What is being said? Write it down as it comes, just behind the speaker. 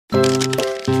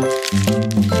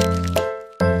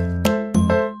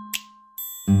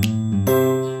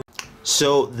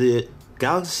So the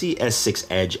Galaxy S6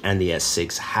 Edge and the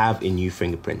S6 have a new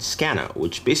fingerprint scanner,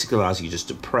 which basically allows you just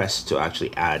to press to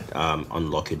actually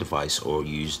unlock your device or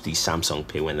use the Samsung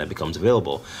Pay when that becomes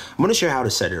available. I'm going to show you how to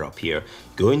set it up here.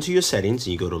 Go into your settings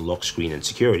and you go to lock screen and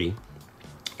security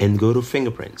and go to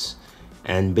fingerprints.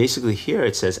 And basically here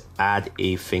it says add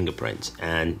a fingerprint,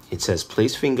 and it says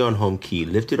place finger on home key,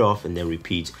 lift it off, and then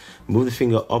repeat. Move the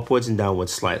finger upwards and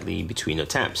downwards slightly between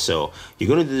attempts. So you're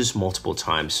going to do this multiple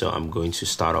times. So I'm going to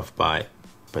start off by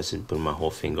putting my whole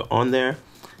finger on there,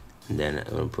 and then I'm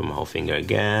going to put my whole finger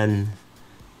again,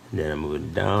 and then I'm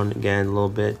moving down again a little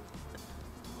bit,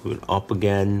 moving up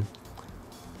again.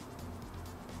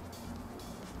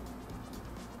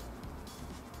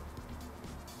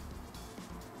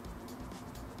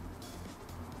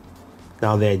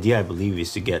 Now the idea, I believe,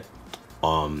 is to get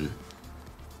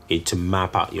it to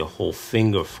map out your whole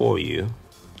finger for you,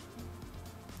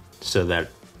 so that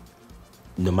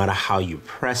no matter how you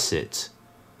press it,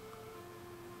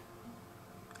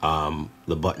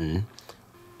 the button,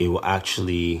 it will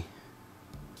actually.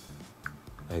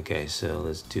 Okay, so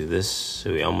let's do this.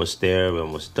 So we're almost there. We're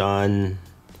almost done.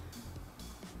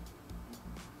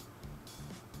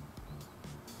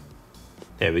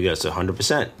 There we go. So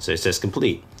 100%. So it says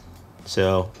complete.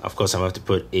 So, of course, I'm going to have to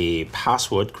put a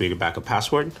password, create a backup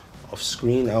password. Off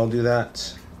screen, I'll do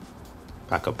that.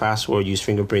 Backup password, use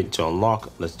fingerprint to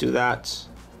unlock. Let's do that.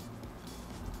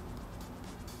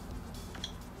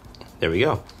 There we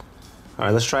go. All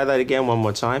right, let's try that again one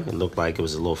more time. It looked like it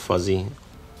was a little fuzzy.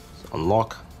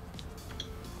 Unlock.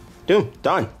 Boom,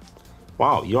 done.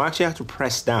 Wow, you don't actually have to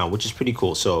press down, which is pretty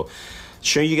cool. So,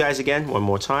 show you guys again one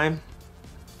more time.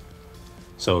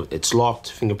 So, it's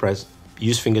locked, finger press.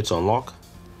 Use finger to unlock.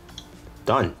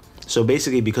 Done. So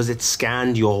basically, because it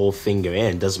scanned your whole finger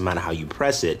in, doesn't matter how you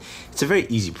press it, it's a very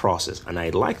easy process, and I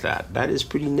like that. That is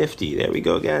pretty nifty. There we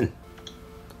go again.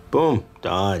 Boom.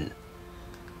 Done.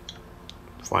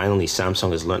 Finally,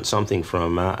 Samsung has learned something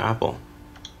from Apple.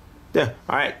 Yeah,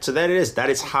 all right, so that it is. That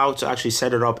is how to actually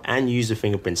set it up and use the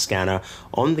fingerprint scanner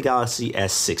on the Galaxy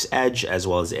S6 Edge as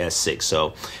well as the S6.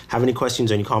 So have any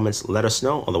questions or any comments, let us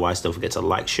know. Otherwise, don't forget to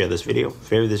like, share this video,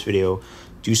 favorite this video,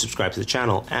 do subscribe to the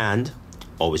channel, and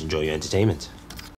always enjoy your entertainment.